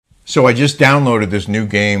So I just downloaded this new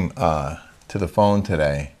game to the phone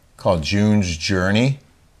today called June's Journey.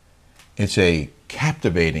 It's a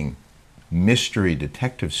captivating mystery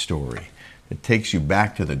detective story that takes you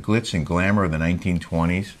back to the glitz and glamour of the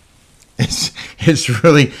 1920s. It's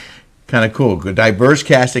really kind of cool. Good, diverse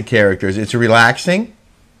cast of characters. It's relaxing.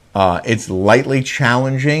 It's lightly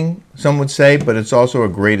challenging, some would say, but it's also a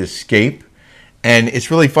great escape. And it's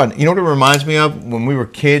really fun. You know what it reminds me of? When we were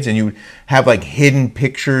kids and you would have like hidden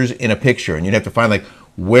pictures in a picture and you'd have to find like,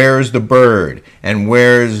 where's the bird and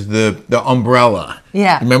where's the umbrella?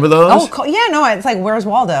 Yeah. Remember those? Oh, cool. Yeah, no, it's like, where's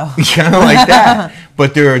Waldo? Kind of like that.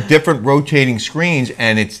 But there are different rotating screens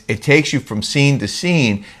and it takes you from scene to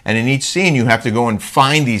scene. And in each scene, you have to go and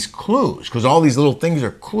find these clues because all these little things are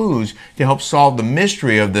clues to help solve the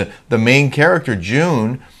mystery of the main character,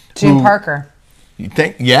 June. June Parker.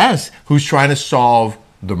 Yes, who's trying to solve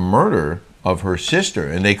the murder of her sister.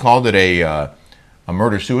 And they called it a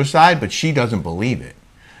murder-suicide, but she doesn't believe it.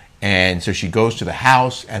 And so she goes to the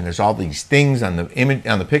house, and there's all these things on the image,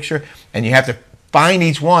 on the picture, and you have to find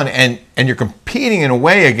each one, and you're competing in a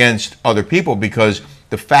way against other people because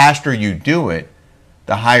the faster you do it,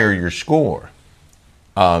 the higher your score.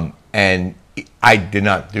 And I did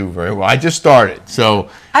not do very well. I just started, so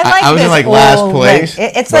I was in like last place.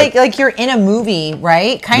 It's like you're in a movie,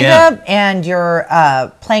 right? Kind of, and you're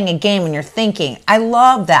playing a game and you're thinking. I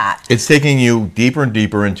love that. It's taking you deeper and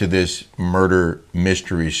deeper into this murder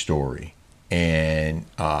mystery story, and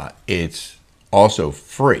it's also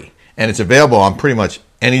free, and it's available on pretty much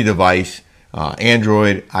any device,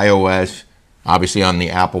 Android, iOS, obviously on the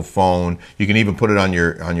Apple phone. You can even put it on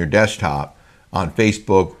your desktop. On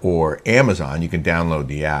Facebook or Amazon, you can download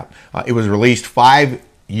the app. It was released 5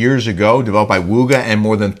 years ago, developed by Wooga, and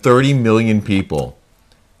more than 30 million people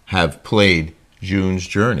have played June's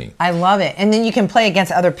Journey. I love it. And then you can play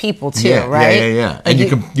against other people too, right? Yeah. And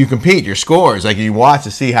you compete, your scores, like you watch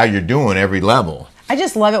to see how you're doing every level. I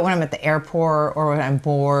just love it when I'm at the airport or when I'm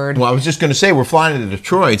bored. Well, I was just going to say, we're flying to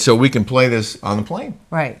Detroit, so we can play this on the plane.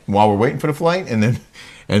 Right. While we're waiting for the flight,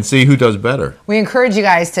 and see who does better. We encourage you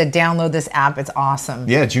guys to download this app. It's awesome.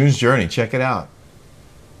 Yeah, June's Journey. Check it out.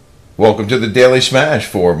 Welcome to the Daily Smash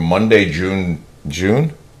for Monday, June?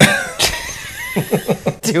 Dude,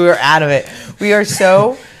 we're out of it. We are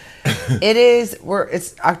so...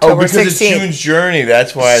 It's October 16th. Because it's June's Journey.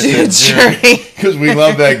 That's why I said Journey. Because we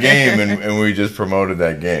love that game, and we just promoted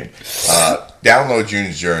that game. Download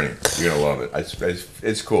June's Journey. You're going to love it.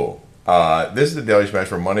 It's cool. This is the Daily Smash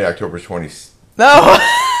for Monday, October 26th. No.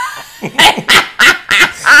 And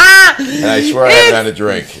I swear I haven't had a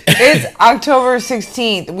drink. It's October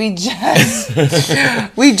 16th.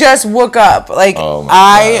 We just woke up. Like, oh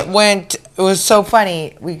my God. It was so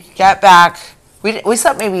funny. We got back. We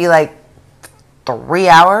slept maybe like 3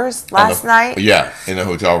 hours last night. Yeah, in the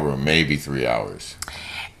hotel room, maybe 3 hours.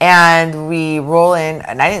 And we roll in,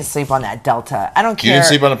 and I didn't sleep on that Delta. I don't care. You didn't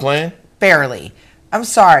sleep on the plane? Barely. I'm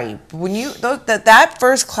sorry. When that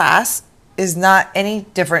first class is not any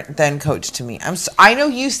different than coach to me. I know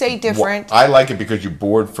you say different. Well, I like it because you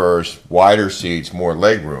board first, wider seats, more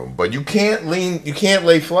leg room, but you can't lay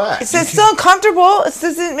flat. It's still uncomfortable. It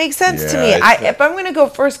doesn't make sense to me. If I'm going to go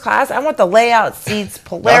first class, I want the layout seats,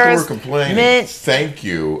 Polaris, not that we're complaining. Mint. Thank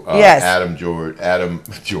you, yes. Adam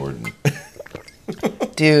Jordan.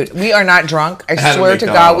 Dude, we are not drunk. I swear to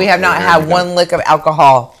God, we have not had one lick of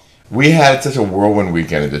alcohol. We had such a whirlwind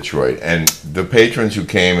weekend in Detroit, and the patrons who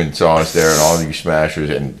came and saw us there, and all these smashers,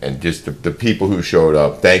 and just the people who showed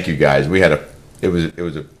up. Thank you guys. It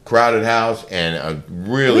was a crowded house and a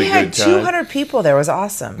really good time. We had 200 people there. It was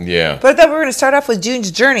awesome. Yeah. But I thought we were going to start off with June's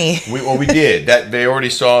Journey. We did. They already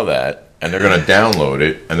saw that, and they're going to download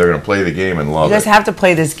it, and they're going to play the game and love it. You guys have to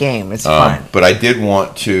play this game. It's fun. But I did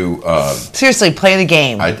want to... seriously, play the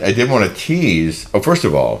game. I did want to tease... Oh, first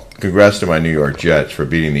of all, congrats to my New York Jets for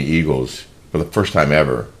beating the Eagles for the first time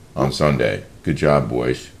ever on Sunday. Good job,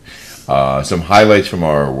 boys. Some highlights from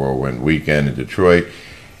our whirlwind weekend in Detroit.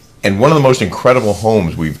 And one of the most incredible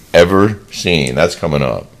homes we've ever seen. That's coming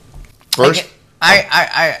up. First...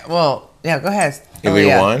 Well, yeah, go ahead.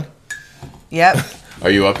 Illegal wine? Yep. Are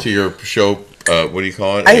you up to your show? What do you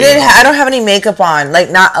call it? I don't have any makeup on, like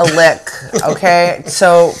not a lick. Okay,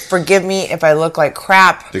 so forgive me if I look like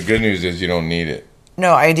crap. The good news is you don't need it.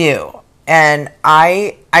 No, I do, and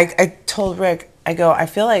I told Rick, I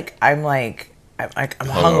feel like I'm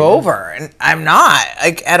hungover, and I'm not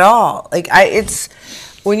like at all. Like it's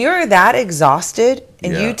when you're that exhausted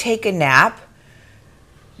and you take a nap,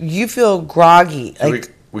 you feel groggy. So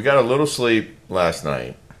we got a little sleep last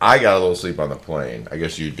night. I got a little sleep on the plane. I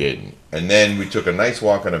guess you didn't. And then we took a nice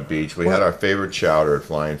walk on the beach. We had our favorite chowder at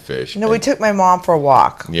Flying Fish. No, we took my mom for a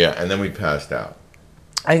walk. Yeah, and then we passed out.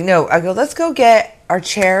 I know. I go, let's go get our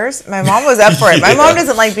chairs. My mom was up for it. My mom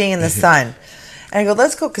doesn't like being in the sun. And I go,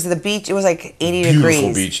 let's go, because the beach, it was like 80 degrees.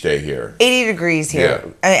 Beautiful beach day here. 80 degrees here.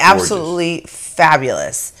 Yeah, I mean, absolutely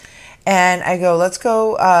fabulous. And I go, let's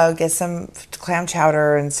go get some clam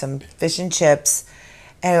chowder and some fish and chips.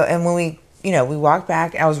 And when we walked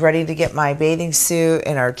back, I was ready to get my bathing suit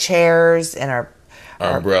and our chairs and our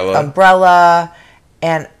umbrella.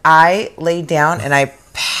 And I laid down and I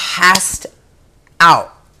passed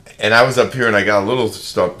out. And I was up here and I got a little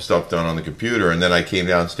stuff done on the computer, and then I came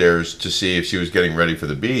downstairs to see if she was getting ready for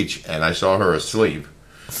the beach, and I saw her asleep.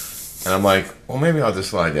 And I'm like, well, maybe I'll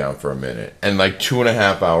just lie down for a minute. And like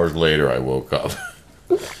 2.5 hours later, I woke up.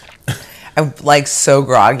 I'm like so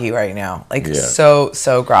groggy right now. Like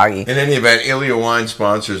so groggy. In any event, Ilya Wine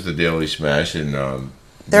sponsors the Daily Smash, and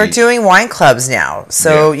they're doing wine clubs now,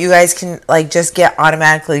 so you guys can like just get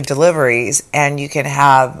automatically deliveries, and you can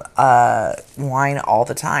have wine all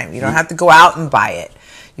the time. You don't have to go out and buy it.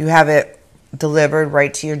 You have it delivered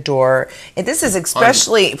right to your door. And this is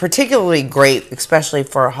particularly great, especially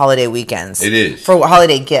for holiday weekends. It is. For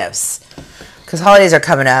holiday gifts, because holidays are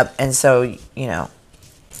coming up, and so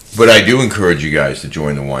But I do encourage you guys to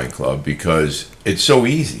join the wine club because it's so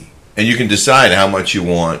easy, and you can decide how much you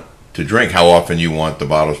want to drink, how often you want the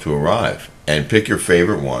bottles to arrive, and pick your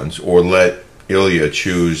favorite ones, or let Ilya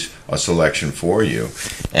choose a selection for you.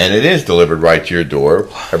 And it is delivered right to your door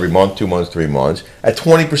every month, 2 months, 3 months at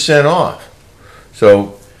 20% off.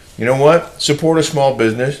 So, you know what? Support a small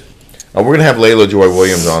business. We're going to have Layla Joy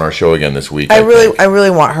Williams on our show again this week. I really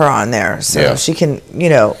want her on there so she can,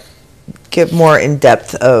 get more in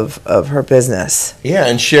depth of her business. Yeah,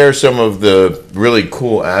 and share some of the really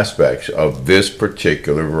cool aspects of this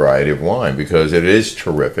particular variety of wine, because it is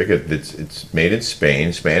terrific. It's made in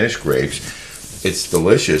Spain, Spanish grapes. It's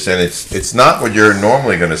delicious, and it's not what you're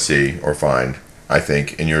normally going to see or find, I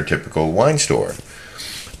think, in your typical wine store.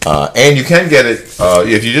 And you can get it,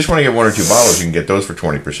 if you just want to get 1 or 2 bottles, you can get those for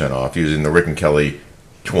 20% off using the Rick and Kelly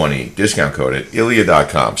 20 discount code at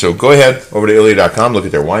Ilya.com. So go ahead over to Ilya.com, look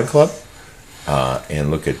at their wine club. And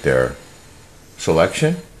look at their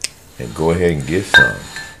selection, and go ahead and get some.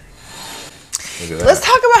 Let's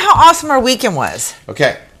talk about how awesome our weekend was.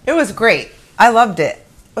 Okay. It was great. I loved it.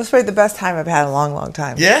 It was probably the best time I've had in a long, long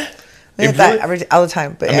time. Yeah? All the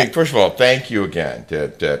time. But I mean, first of all, thank you again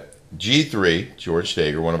to G3, George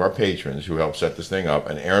Stager, one of our patrons who helped set this thing up,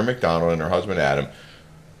 and Erin McDonald and her husband Adam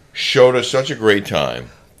showed us such a great time.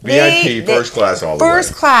 VIP, first class all the way.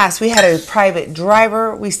 First class. We had a private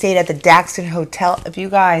driver. We stayed at the Daxton Hotel. If you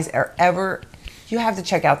guys are ever, you have to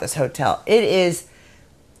check out this hotel. It is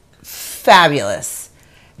fabulous.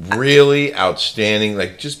 Really outstanding,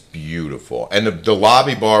 like just beautiful. And the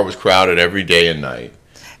lobby bar was crowded every day and night.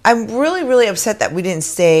 I'm really, really upset that we didn't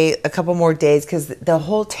stay a couple more days because the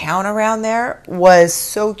whole town around there was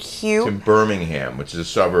so cute. It's in Birmingham, which is a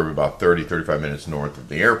suburb about 35 minutes north of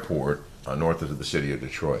the airport. North of the city of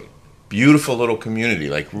Detroit. Beautiful little community,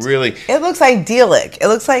 like really. It looks idyllic. It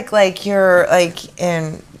looks like you're like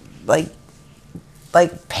in like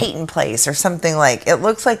Peyton Place or something like. It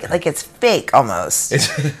looks like it's fake almost.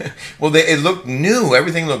 It looked new.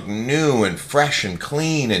 Everything looked new and fresh and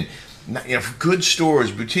clean, and good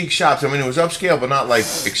stores, boutique shops. I mean, it was upscale, but not like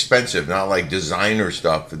expensive, not like designer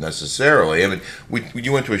stuff necessarily. I mean,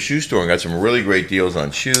 you went to a shoe store and got some really great deals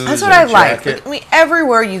on shoes. That's what I like. I mean,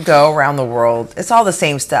 everywhere you go around the world, it's all the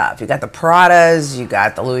same stuff. You got the Pradas, you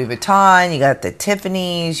got the Louis Vuitton, you got the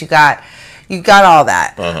Tiffany's, you got all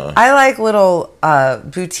that. Uh-huh. I like little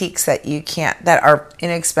boutiques that are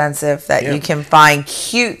inexpensive, that you can find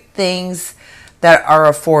cute things that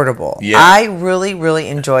are affordable. Yeah. I really, really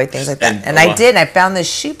enjoy things like that. And I did. And I found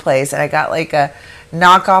this shoe place, and I got like a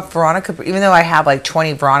knockoff Veronica, even though I have like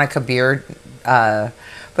 20 Veronica Beard. But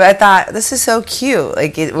I thought, this is so cute.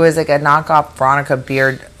 Like, it was like a knockoff Veronica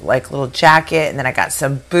Beard, like little jacket. And then I got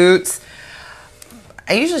some boots.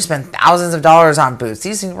 I usually spend thousands of dollars on boots.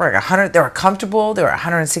 These things were like $100. They were comfortable. They were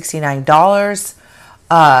 $169.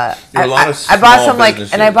 I bought some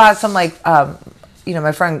businesses. And I bought some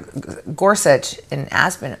my friend Gorsuch in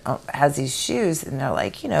Aspen has these shoes, and they're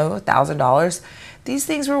like, $1,000. These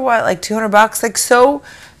things were what, like $200? Like so,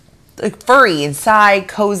 like furry inside,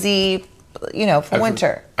 cozy, for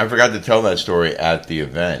winter. I forgot to tell that story at the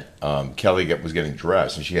event. Kelly was getting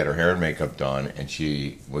dressed, and she had her hair and makeup done, and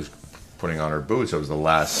she was putting on her boots. That was the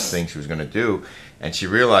last thing she was going to do, and she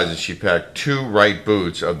realized that she packed 2 right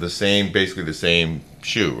boots of basically the same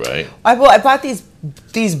shoe, right? I bought these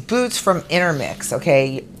these boots from Intermix.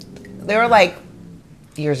 Okay, they were like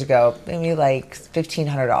years ago, maybe like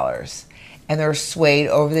 $1,500, and they were suede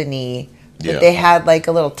over the knee. But they had like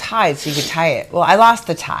a little tie so you could tie it. Well, I lost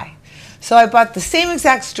the tie. So I bought the same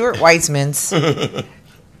exact Stuart Weitzmans.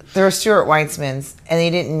 They were Stuart Weitzmans, and they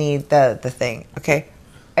didn't need the thing. Okay.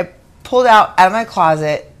 I pulled out of my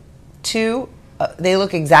closet two, they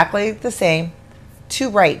look exactly the same, two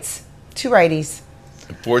righties.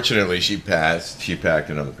 Fortunately, she packed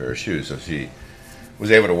another pair of shoes, so she was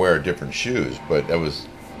able to wear different shoes, but that was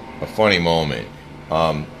a funny moment.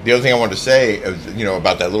 The other thing I wanted to say,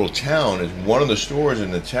 about that little town is one of the stores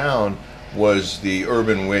in the town was the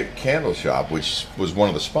Urban Wick Candle Shop, which was one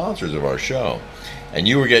of the sponsors of our show. And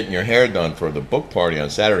you were getting your hair done for the book party on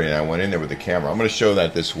Saturday, and I went in there with the camera. I'm going to show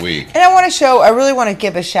that this week. And I really want to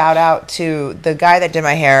give a shout out to the guy that did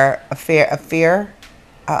my hair, Afir.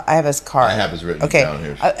 I have his card. I have his written down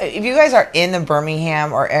here. If you guys are in the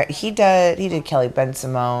Birmingham, or he did Kelly Ben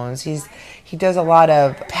Simone's. He does a lot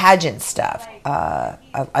of pageant stuff.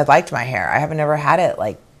 I liked my hair. I haven't never had it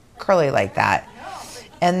like curly like that.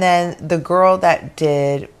 And then the girl that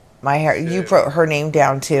did my hair, you wrote her name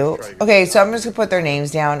down too. Okay, so I'm just gonna put their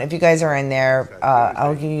names down. If you guys are in there,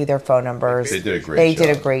 I'll give you their phone numbers. They did a great job. They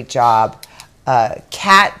did a great job.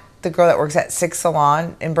 Kat, the girl that works at Six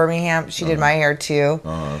Salon in Birmingham, she did my hair too.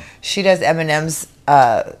 She does Eminem's.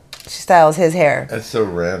 She styles his hair. That's so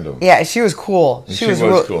random. Yeah, she was cool. She was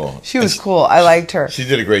cool. She was cool. I liked her. She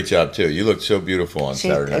did a great job too. You looked so beautiful on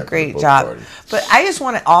Saturday night. She did a great job. Party. But I just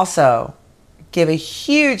want to also give a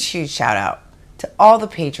huge shout out to all the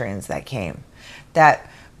patrons that came, that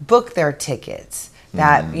booked their tickets,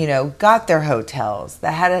 that got their hotels,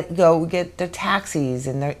 that had to go get their taxis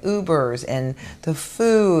and their Ubers and the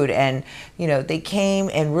food, and they came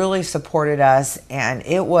and really supported us, and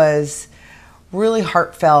it was really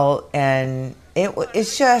heartfelt, and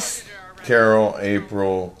it's just Carol,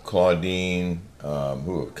 April, Claudine,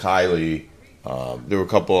 Kylie, there were a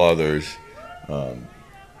couple others.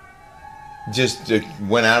 Just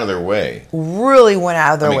went out of their way. Really went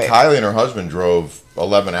out of their way. Kylie and her husband drove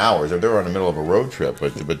 11 hours. They were in the middle of a road trip,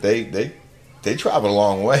 but they traveled a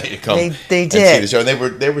long way to come. They did. And see the show.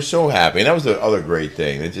 And they were so happy. And that was the other great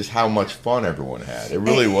thing. It's just how much fun everyone had. It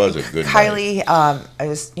really was a good Kylie, night. I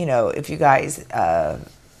was, if you guys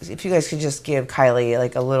could just give Kylie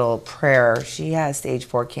like a little prayer. She has stage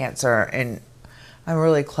 4 cancer, and I'm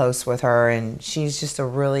really close with her, and she's just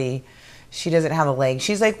she doesn't have a leg.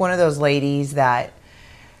 She's like one of those ladies that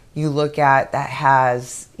you look at that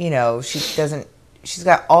has, she's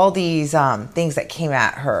got all these things that came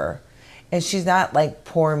at her. And she's not like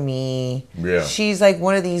poor me. Yeah. She's like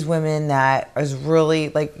one of these women that is really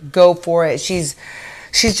like go for it. She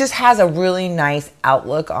just has a really nice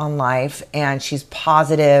outlook on life, and she's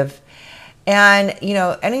positive. And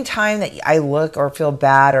anytime that I look or feel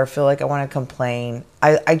bad or feel like I want to complain,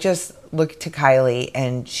 I just look to Kylie,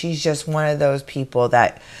 and she's just one of those people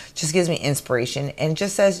that just gives me inspiration and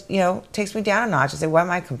just says, takes me down a notch and say, why am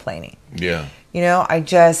I complaining? Yeah.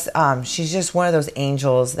 She's just one of those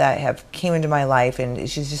angels that have came into my life, and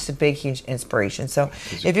she's just a big, huge inspiration. So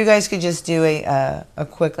if you guys could just do a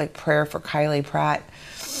quick like prayer for Kylie Pratt,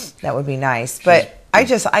 that would be nice. But I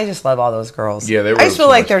just love all those girls. Yeah, they were. I just feel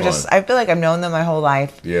like they're fun. I feel like I've known them my whole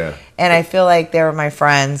life. Yeah. And I feel like they were my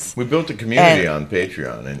friends. We built a community on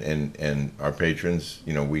Patreon, and our patrons,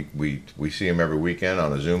 we see them every weekend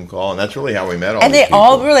on a Zoom call, and that's really how we met all. And these they people.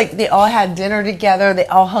 all were like, they all had dinner together. They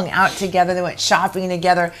all hung out together. They went shopping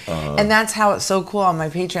together, and that's how it's so cool on my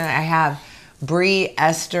Patreon. I have Bree,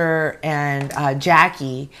 Esther, and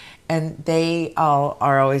Jackie. And they all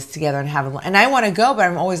are always together and having. And I want to go, but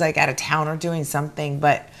I'm always like out of town or doing something.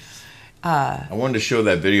 But I wanted to show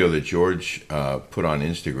that video that George put on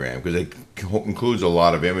Instagram, because it includes a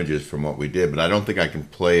lot of images from what we did. But I don't think I can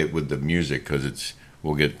play it with the music because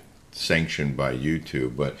we'll get sanctioned by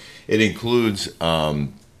YouTube. But it includes our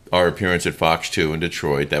appearance at Fox 2 in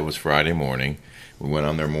Detroit. That was Friday morning. We went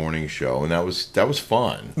on their morning show, and that was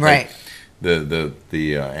fun. Right. Like,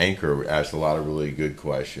 the anchor asked a lot of really good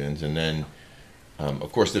questions, and then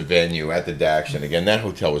of course the venue at the Dax, and again that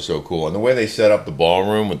hotel was so cool, and the way they set up the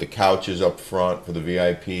ballroom with the couches up front for the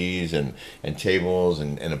VIPs and tables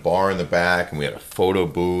and a bar in the back, and we had a photo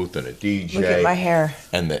booth and a DJ. Look at my hair.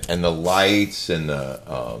 And the lights and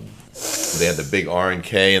they had the big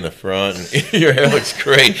R&K in the front, and your hair looks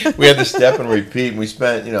great. We had to step and repeat, and we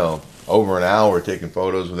spent over an hour taking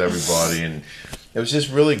photos with everybody, and it was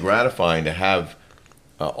just really gratifying to have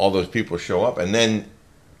all those people show up. And then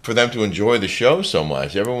for them to enjoy the show so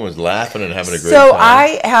much? Everyone was laughing and having a great So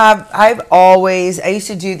time. I used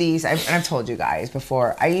to do these, and I've told you guys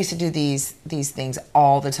before, I used to do these things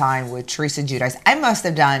all the time with Teresa Giudice. I must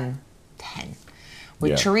have done 10.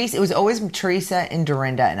 With Teresa, it was always Teresa and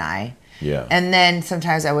Dorinda and I. Yeah. And then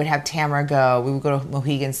sometimes I would have Tamara go. We would go to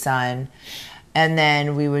Mohegan Sun. And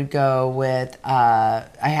then we would go with, I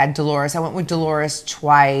had Dolores. I went with Dolores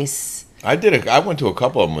twice. I went to a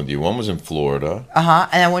couple of them with you. One was in Florida.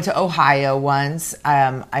 And I went to Ohio once.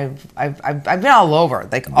 I've been all over,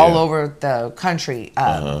 all over the country.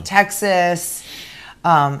 Texas.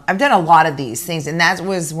 I've done a lot of these things, and that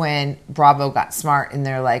was when Bravo got smart, and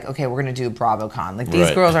they're like, okay, we're gonna do BravoCon. Like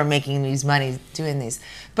these girls are making these money doing these,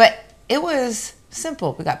 but it was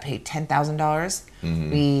simple. We got paid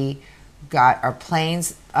 $10,000. We got our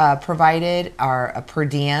planes provided, our per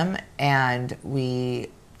diem, and we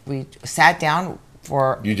sat down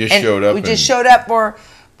for. You just showed up. We just showed up for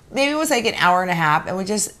maybe it was like an hour and a half, and we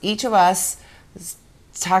just each of us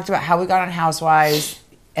talked about how we got on Housewives,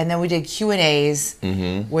 and then we did Q&As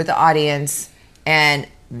with the audience, and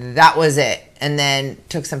that was it. And then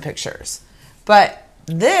took some pictures. But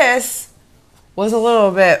this was a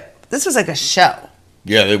little bit. This was like a show.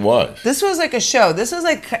 Yeah, it was. This was like a show. This was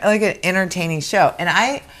like an entertaining show, and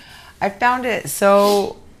I found it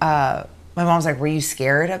so. My mom's like, "Were you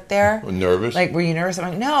scared up there? Nervous? Like, were you nervous?" I'm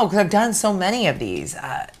like, "No, because I've done so many of these,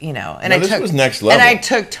 And this was next level. And I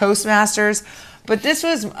took Toastmasters, but this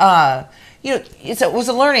was, it was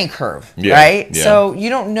a learning curve, right? Yeah. So you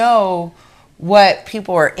don't know what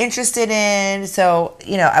people are interested in. So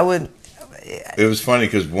I would. It was funny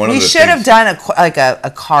because we should have done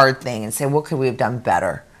a card thing and say, what could we have done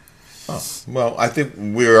better? Oh, well, I think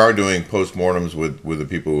we are doing postmortems with the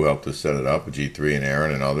people who helped us set it up, G3 and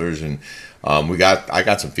Aaron and others, and I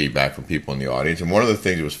got some feedback from people in the audience. And one of the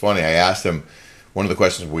things that was funny, I asked them. One of the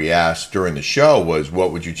questions we asked during the show was,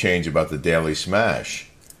 "What would you change about the Daily Smash?"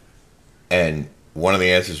 And one of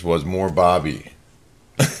the answers was more Bobby.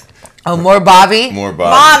 Oh, more Bobby? More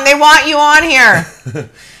Bobby. Mom, they want you on here.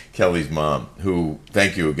 Kelly's mom, who,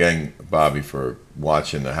 thank you again, Bobby, for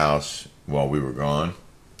watching the house while we were gone.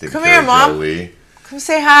 Come here, Mom. Jolie. Come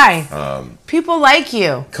say hi. People like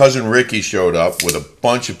you. Cousin Ricky showed up with a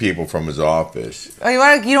bunch of people from his office. Oh, you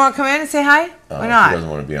don't want to come in and say hi? Why not? She doesn't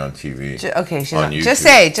want to be on TV. Okay, she's on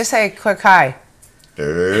YouTube. Just say a quick hi.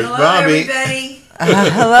 There's Hello, Bobby. everybody.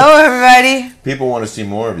 Hello, everybody. People want to see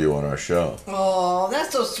more of you on our show. Oh,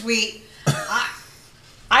 that's so sweet.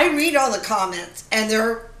 I read all the comments, and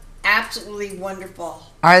they're absolutely wonderful.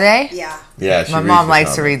 Are they? Yeah, Yeah, My mom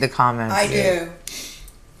likes to read the comments. I do.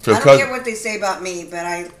 So I don't care what they say about me, but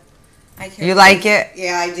I care. You like it?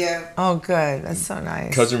 Yeah, I do. Oh, good. That's so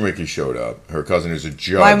nice. Cousin Ricky showed up. Her cousin is a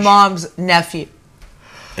judge. My mom's nephew.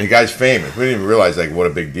 And the guy's famous. We didn't even realize what a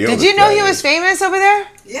big deal. Did you know he was famous over there?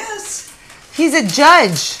 Yes. He's a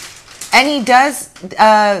judge, and he does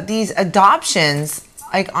these adoptions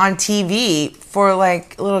on TV for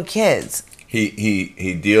little kids.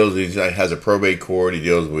 He deals. He has a probate court. He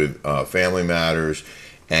deals with family matters,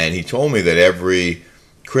 and he told me that every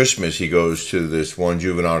Christmas he goes to this one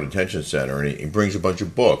juvenile detention center, and he brings a bunch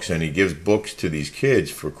of books, and he gives books to these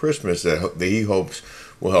kids for Christmas that he hopes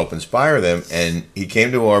will help inspire them. And he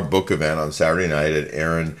came to our book event on Saturday night at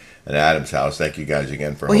Aaron and Adam's house. Thank you guys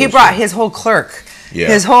again for. Well, he brought his whole clerk.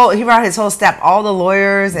 Yeah. He brought his whole staff, all the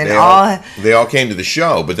lawyers and they all came to the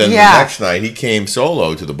show, but then the next night he came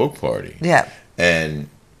solo to the book party. Yeah. And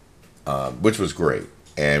which was great.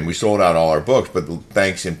 And we sold out all our books, but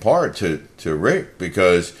thanks in part to Rick,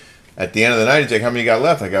 because at the end of the night he's like, "How many you got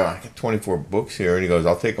left?" I go, "I got 24 books here," and he goes,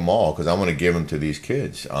 "I'll take them all because I want to give them to these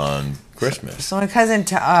kids on Christmas." So my cousin,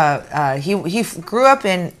 he grew up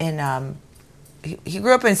in he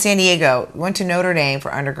grew up in San Diego. Went to Notre Dame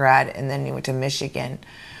for undergrad, and then he went to Michigan.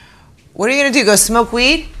 What are you gonna do? Go smoke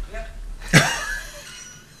weed? Yep.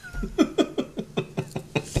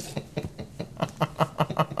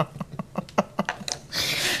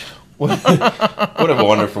 What a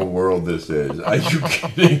wonderful world this is. Are you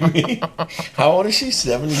kidding me? How old is she?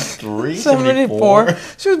 73? 74.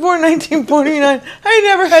 She was born in 1949. I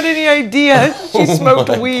never had any idea she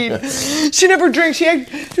smoked weed. She never drank. She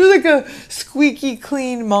was like a squeaky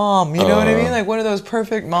clean mom. You know what I mean? Like one of those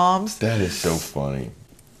perfect moms. That is so funny.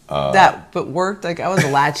 But worked. I was a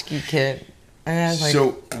latchkey kid. And I was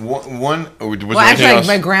so one was well, actually,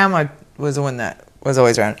 my grandma was the one that was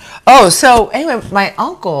always around. Oh, so anyway, my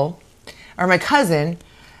uncle or my cousin,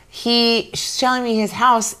 he's showing me his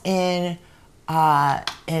house in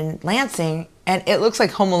Lansing, and it looks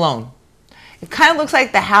like Home Alone. It kind of looks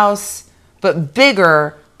like the house, but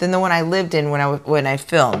bigger than the one I lived in when I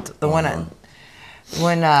filmed.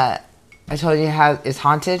 when I told you how it's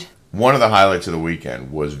haunted. One of the highlights of the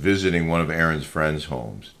weekend was visiting one of Aaron's friends'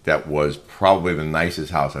 homes. That was probably the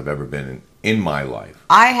nicest house I've ever been in my life.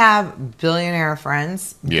 I have billionaire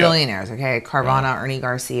friends, Yeah. billionaires. Okay, Carvana, Ernie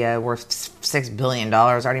Garcia, worth $6 billion.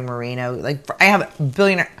 Artie Moreno, like I have a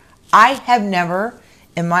billionaire. I have never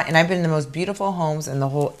and I've been in the most beautiful homes in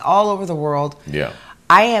all over the world. Yeah.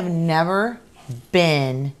 I have never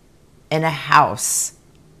been in a house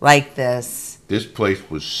like this. This place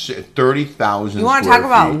was 30,000 You want to square talk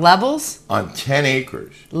about feet levels? on 10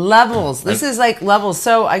 acres. Levels. This is like levels.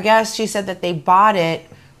 So I guess she said that they bought it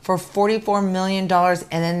for $44 million and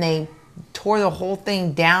then they tore the whole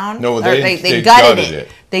thing down. No, they gutted it.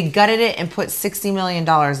 They gutted it and put $60 million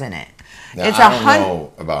in it. Now, I don't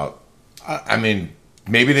know about, I mean,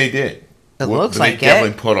 maybe they did. It looks but like they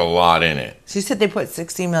definitely put a lot in it. She said they put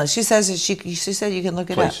 $60 million. She says that she said you can look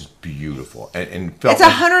it The up. place is beautiful, and It's a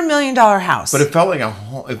 $100 million house. But it felt like a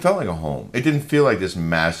home. It felt like a home. It didn't feel like this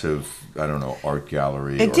massive, I don't know, art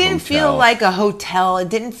gallery. It didn't feel like a hotel. It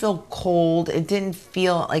didn't feel cold. It didn't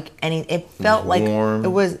feel like any. It felt like warm, it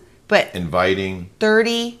was, but inviting.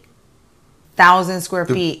 30,000 square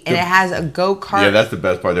feet, and it has a go-kart. Yeah, that's the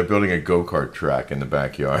best part. They're building a go-kart track in the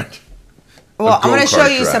backyard. Well, I'm going to show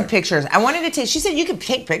you some pictures. I wanted to take. She said you could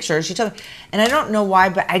take pictures. She told me, and I don't know why,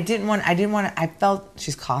 but I didn't want. I felt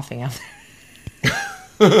she's coughing out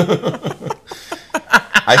there.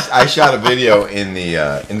 I shot a video in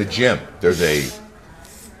the gym. There's a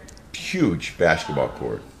huge basketball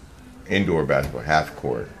court, indoor basketball, half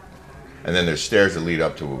court, and then there's stairs that lead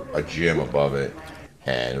up to a gym above it,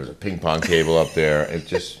 and there was a ping pong table up there. It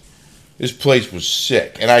just. This place was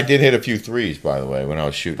sick. And I did hit a few threes, by the way, when I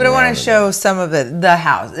was shooting. But I want to show some of it. The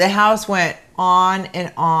house. The house went on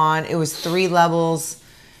and on. It was 3 levels.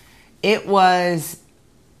 It was...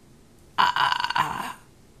 I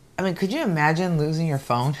mean, could you imagine losing your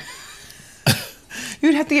phone?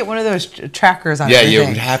 You'd have to get one of those trackers on everything. Yeah, you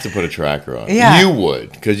would have to put a tracker on. Yeah. You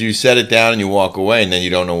would, because you set it down and you walk away, and then you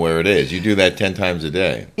don't know where it is. You do that 10 times a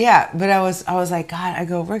day. Yeah, but I was like, God, I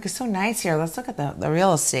go, Rick, it's so nice here. Let's look at the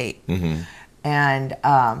real estate. Mm-hmm. And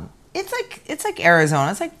it's like Arizona.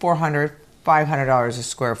 It's like $400, $500 a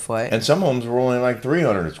square foot. And some homes were only like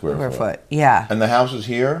 $300 a square foot. Yeah. And the houses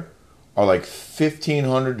here are like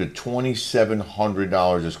 $1,500 to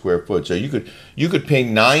 $2,700 a square foot. So you could pay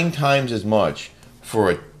 9 times as much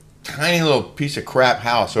for a tiny little piece of crap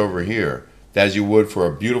house over here as you would for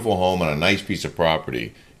a beautiful home on a nice piece of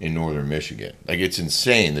property in northern Michigan. Like, it's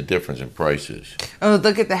insane, the difference in prices. Oh,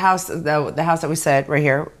 look at the house that we said right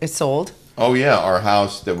here. It's sold. Oh, yeah, our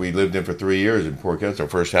house that we lived in for 3 years in Port Kimberly, our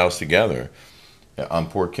first house together on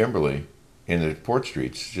Port Kimberly in the Port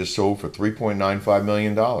Streets, just sold for $3.95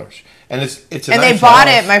 million. And it's a nice house. And they bought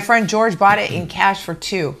it. My friend George bought it in cash for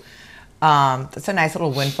 $2 million. That's a nice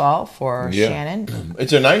little windfall for Shannon.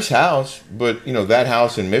 It's a nice house, but that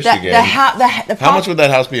house in Michigan. How much would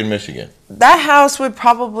that house be in Michigan? That house would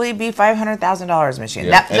probably be $500,000 in Michigan.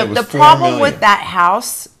 Yeah, the problem with that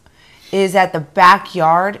house is that the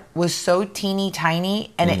backyard was so teeny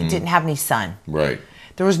tiny and it didn't have any sun. Right.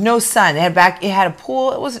 There was no sun. It had a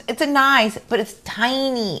pool. It's a nice, but it's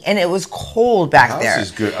tiny and it was cold back there. The house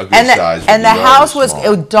is good, a good size. And the house was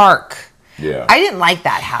dark. Yeah. I didn't like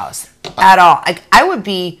that house at all. Like, I would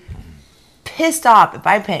be pissed off if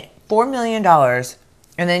I paid $4 million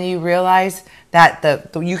and then you realize that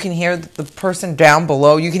you can hear the person down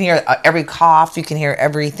below. You can hear every cough. You can hear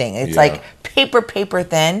everything. It's like paper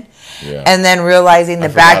thin. Yeah. And then realizing the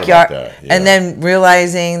backyard, and then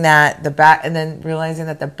realizing that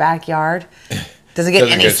the backyard doesn't get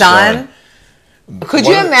any sun. Could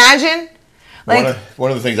you imagine? Like,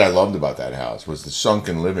 one of the things I loved about that house was the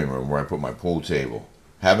sunken living room where I put my pool table.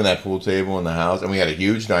 Having that pool table in the house, and we had a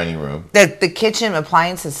huge dining room. The kitchen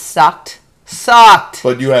appliances sucked.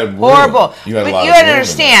 But you had room. Horrible. You had but a lot you of had to room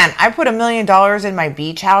understand, I put $1 million in my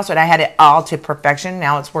beach house, but I had it all to perfection.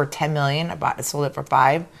 Now it's worth $10 million. I sold it for $5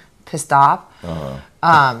 million. Pissed off.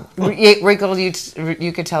 Wrinkled,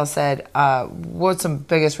 you could tell, said, "What's the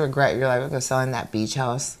biggest regret you're like with selling that beach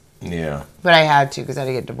house?" Yeah. But I had to because I had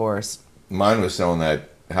to get divorced. Mine was selling that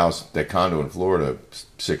house, that condo in Florida,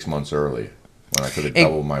 6 months early when I could have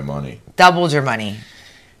doubled my money. Doubled your money.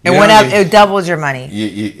 It went up. It doubled your money.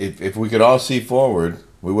 If we could all see forward,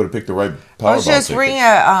 we would have picked the right Powerball I was just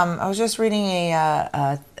ticket. reading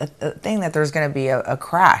a thing that there's going to be a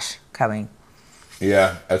crash coming.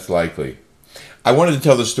 Yeah, that's likely. I wanted to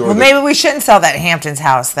tell the story. Well, maybe we shouldn't sell that Hamptons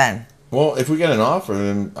house then. Well, if we get an offer,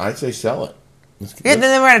 then I'd say sell it. Yeah,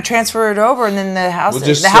 then we're going to transfer it over, and then the house, We'll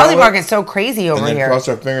just the sell housing it, market's so crazy over and then here. cross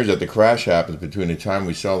our fingers that the crash happens between the time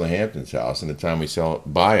we sell the Hamptons house and the time we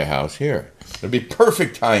buy a house here. It'll be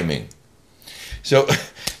perfect timing. So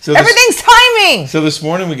Everything's timing. So this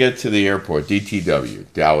morning we get to the airport, DTW,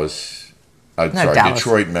 Detroit. I'm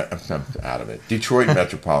out of it. Detroit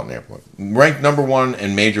Metropolitan Airport, ranked #1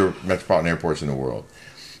 in major metropolitan airports in the world,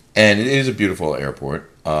 and it is a beautiful airport.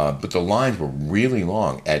 But the lines were really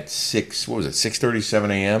long at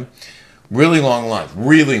 6:37 a.m. Really long lines.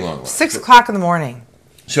 6 o'clock in the morning.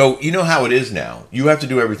 So you know how it is now. You have to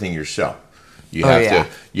do everything yourself. You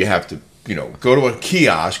have to go to a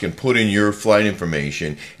kiosk and put in your flight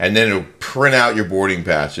information, and then it'll print out your boarding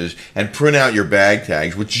passes and print out your bag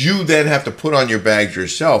tags, which you then have to put on your bags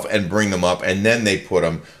yourself and bring them up, and then they put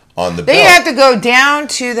them on the belt. Then you have to go down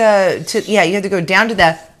you have to go down to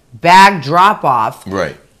the bag drop off.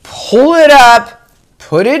 Right. Pull it up,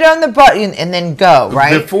 put it on the button, and then go,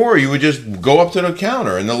 right? Before, you would just go up to the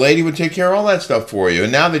counter, and the lady would take care of all that stuff for you.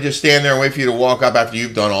 And now they just stand there and wait for you to walk up after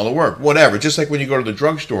you've done all the work. Whatever. Just like when you go to the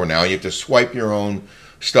drugstore now, you have to swipe your own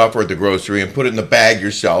stuff or at the grocery and put it in the bag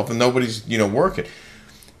yourself, and nobody's, working.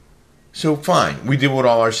 So, fine. We did it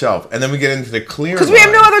all ourselves. And then we get into the clear line. Because we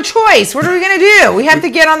have no other choice. What are we going to do? We have to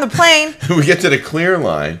get on the plane. We get to the clear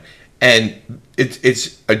line, and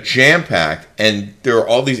it's a jam-packed, and there are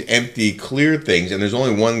all these empty clear things, and there's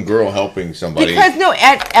only one girl helping somebody. Because,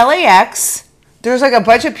 at LAX, there's like a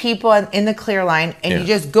bunch of people in the clear line, and you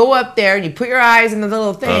just go up there, and you put your eyes in the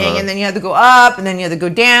little thing, and then you have to go up, and then you have to go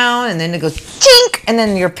down, and then it goes chink, and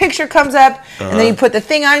then your picture comes up, and then you put the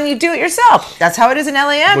thing on, and you do it yourself. That's how it is in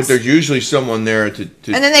LAX. But there's usually someone there to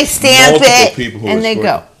and then they stamp it, and they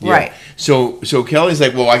go. Yeah. Right. So Kelly's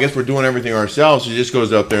like, well, I guess we're doing everything ourselves. She just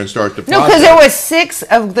goes up there and starts the process. No, because there was 6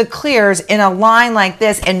 of the clears in a line like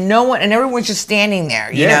this, and everyone's just standing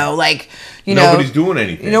there. Nobody's doing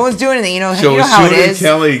anything. No one's doing anything. So how it as soon is. as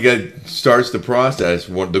Kelly starts the process,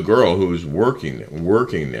 the girl who's working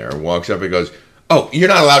there walks up and goes, "Oh, you're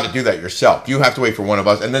not allowed to do that yourself. You have to wait for one of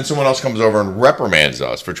us." And then someone else comes over and reprimands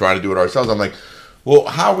us for trying to do it ourselves. I'm like, well,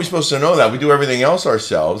 how are we supposed to know that? We do everything else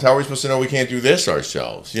ourselves. How are we supposed to know we can't do this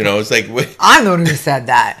ourselves? It's like... I'm the one who said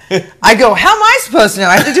that. I go, how am I supposed to know?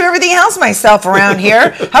 I have to do everything else myself around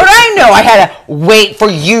here. How would I know I had to wait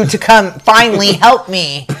for you to come finally help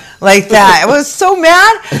me like that? I was so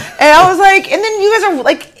mad. And I was like, and then you guys are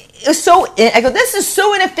like, I go, this is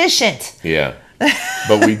so inefficient. Yeah.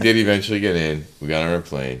 But we did eventually get in. We got on our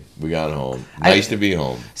plane. We got home. Nice to be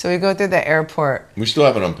home. So we go through the airport. We still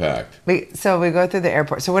haven't unpacked. So we go through the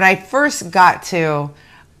airport. So when I first got to,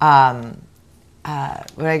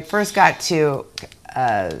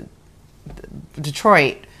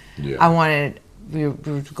 Detroit, we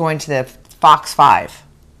were going to the Fox 5.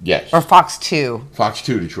 Yes. Or Fox 2. Fox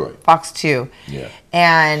 2 Detroit. Fox 2. Yeah.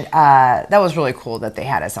 And that was really cool that they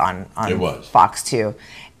had us on it was. Fox 2.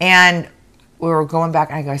 And we were going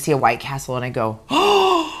back, and I see a White Castle, and I go,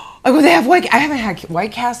 oh, they have I haven't had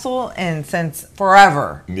White Castle since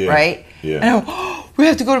forever, right? Yeah. And I go, oh, we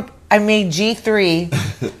have to go to, I made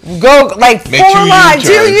G3, go like Make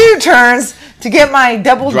 2 U-turns to get my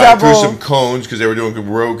double. Drive through some cones because they were doing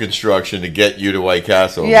road construction to get you to White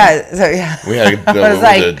Castle. Yeah, so yeah. We had a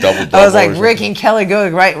double. I was like, Rick and Kelly go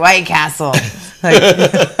to White Castle. So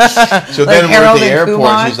then we're at the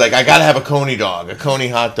airport. She's like, I gotta have a Coney dog, a Coney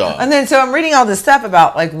hot dog. And then so I'm reading all this stuff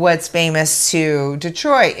about like what's famous to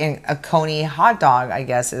Detroit, and a Coney hot dog, I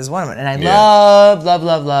guess, is one of them. And I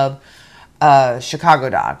love Chicago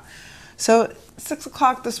dog. So 6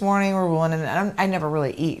 o'clock this morning, we're rolling, and I never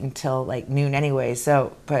really eat until like noon anyway.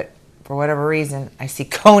 So, but for whatever reason, I see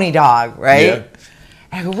Coney dog, right? Yeah.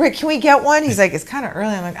 And I go, Rick, can we get one? He's like, it's kind of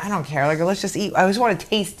early. I'm like, I don't care. Like, let's just eat. I just want to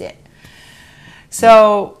taste it.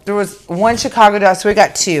 So there was one Chicago dog. So we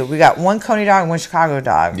got 2. We got one Coney dog and one Chicago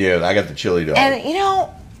dog. Yeah, I got the chili dog. And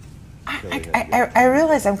I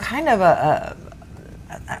realized I'm kind of a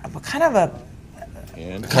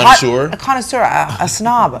connoisseur, a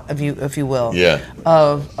snob, if you will. Yeah.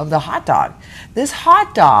 Of the hot dog. This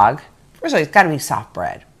hot dog, first of all, it's got to be soft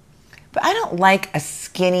bread, but I don't like a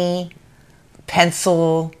skinny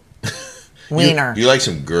pencil wiener. You like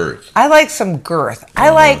some girth. I like some girth. I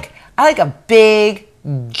like a big,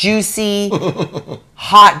 juicy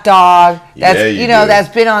hot dog that's that's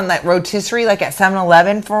been on that rotisserie like at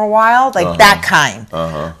 7-Eleven for a while, like that kind.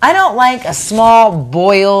 I don't like a small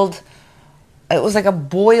boiled. It was like a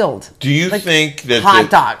boiled. Do you think that hot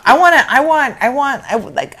dog?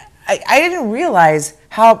 I didn't realize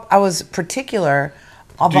how I was particular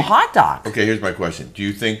of a hot dog. Okay, here's my question. Do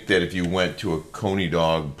you think that if you went to a Coney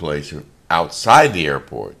dog place outside the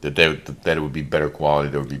airport, that it would be better quality,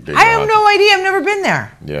 there would be bigger. I have no idea. I've never been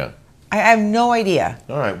there. Yeah. I have no idea.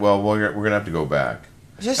 All right. Well, we're going to have to go back.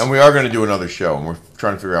 Just, And we are going to do another show, and we're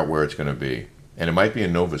trying to figure out where it's going to be. And it might be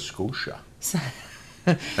in Nova Scotia.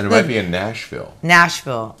 And it might be in Nashville.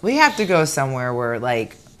 Nashville. We have to go somewhere where,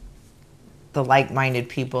 like, the like-minded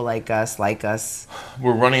people like us.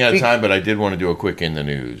 We're running out of time, but I did want to do a quick In the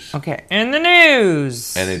News. Okay. In the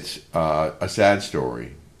news. And it's a sad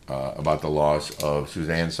story about the loss of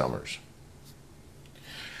Suzanne Summers.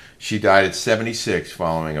 She died at 76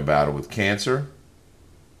 following a battle with cancer.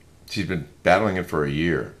 She's been battling it for a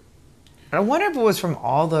year. I wonder if it was from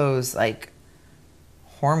all those, like,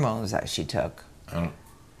 hormones that she took. I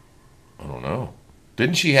don't know.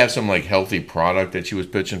 Didn't she have some, like, healthy product that she was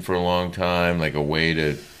pitching for a long time, like a way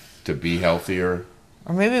to be healthier?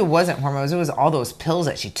 Or maybe it wasn't hormones. It was all those pills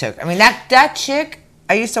that she took. I mean, that chick,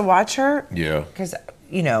 I used to watch her. Yeah. Because,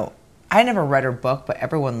 you know, I never read her book, but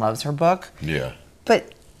everyone loves her book. Yeah.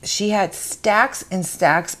 But she had stacks and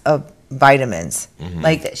stacks of vitamins,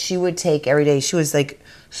 like, that she would take every day. She was, like,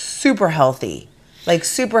 super healthy. Like,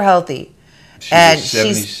 super healthy. She was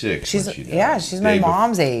 76 she's when she died. yeah, she's my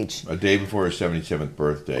mom's age. A day before her 77th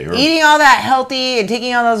birthday. Eating all that healthy and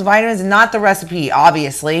taking all those vitamins, and not the recipe,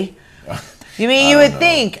 obviously. You mean you would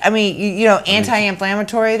think? I mean, you know,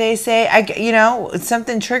 anti-inflammatory. They say, you know, if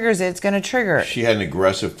something triggers it, it's going to trigger it. She had an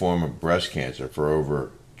aggressive form of breast cancer for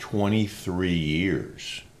over 23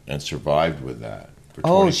 years and survived with that.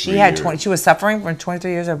 For she had 20. She was suffering from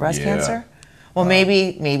 23 years of breast cancer. Well,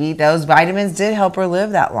 maybe those vitamins did help her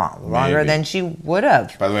live that longer than she would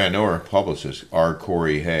have. By the way, I know her publicist, R.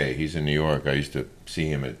 Corey Hay. He's in New York. I used to see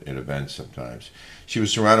him at events sometimes. She was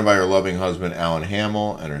surrounded by her loving husband, Alan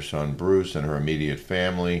Hamill, and her son, Bruce, and her immediate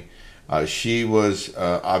family. She was,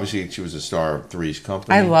 obviously, she was a star of Three's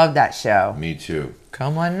Company. I love that show. Me too.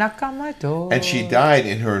 Come on, knock on my door. And she died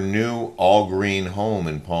in her new all-green home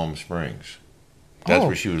in Palm Springs. That's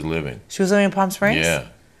where she was living. She was living in Palm Springs? Yeah.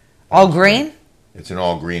 All green? It's an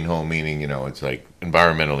all-green home, meaning, you know, it's like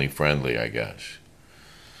environmentally friendly, I guess.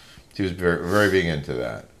 She was very, very big into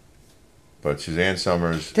that. But Suzanne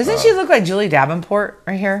Summers... Doesn't she look like Julie Davenport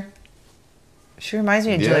right here? She reminds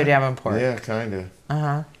me of Julie Davenport. Yeah, kind of.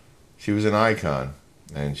 Uh-huh. She was an icon,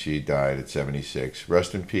 and she died at 76.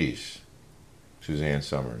 Rest in peace, Suzanne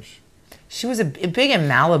Summers. She was big in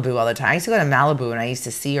Malibu all the time. I used to go to Malibu, and I used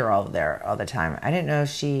to see her all there all the time. I didn't know if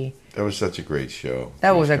she... That was such a great show.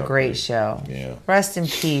 That was a great show. Yeah. Rest in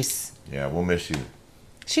peace. Yeah, we'll miss you.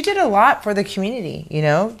 She did a lot for the community, you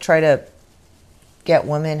know, try to get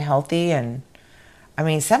women healthy. And, I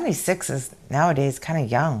mean, 76 is nowadays kind of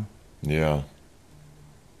young. Yeah.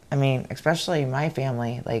 I mean, especially my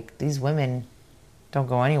family. Like, these women don't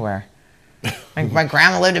go anywhere. My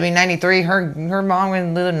grandma lived to be 93. Her mom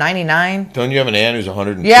lived to 99. Don't you have an aunt who's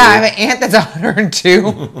 102? Yeah, I have an aunt that's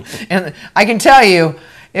 102. And I can tell you,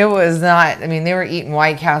 it was not, I mean, they were eating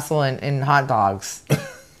White Castle and hot dogs.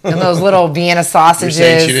 And those little Vienna sausages. You're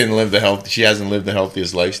saying she hasn't lived the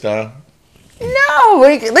healthiest lifestyle? No,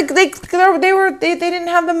 like they didn't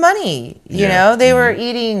have the money. You know, they were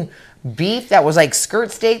eating beef that was like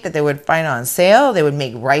skirt steak that they would find on sale. They would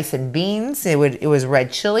make rice and beans. It was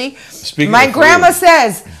red chili. My grandma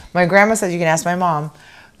says, you can ask my mom,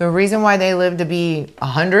 the reason why they lived to be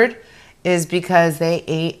 100 is because they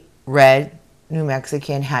ate red New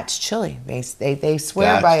Mexican Hatch chili. They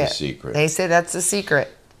swear by it. That's the secret. They say that's the secret.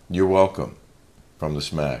 You're welcome from the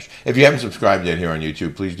Smash. If you haven't subscribed yet here on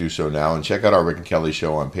YouTube, please do so now. And check out our Rick and Kelly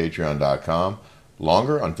show on patreon.com.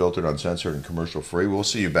 Longer, unfiltered, uncensored, and commercial free. We'll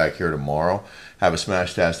see you back here tomorrow. Have a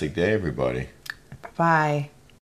smash-tastic day, everybody. Bye-bye.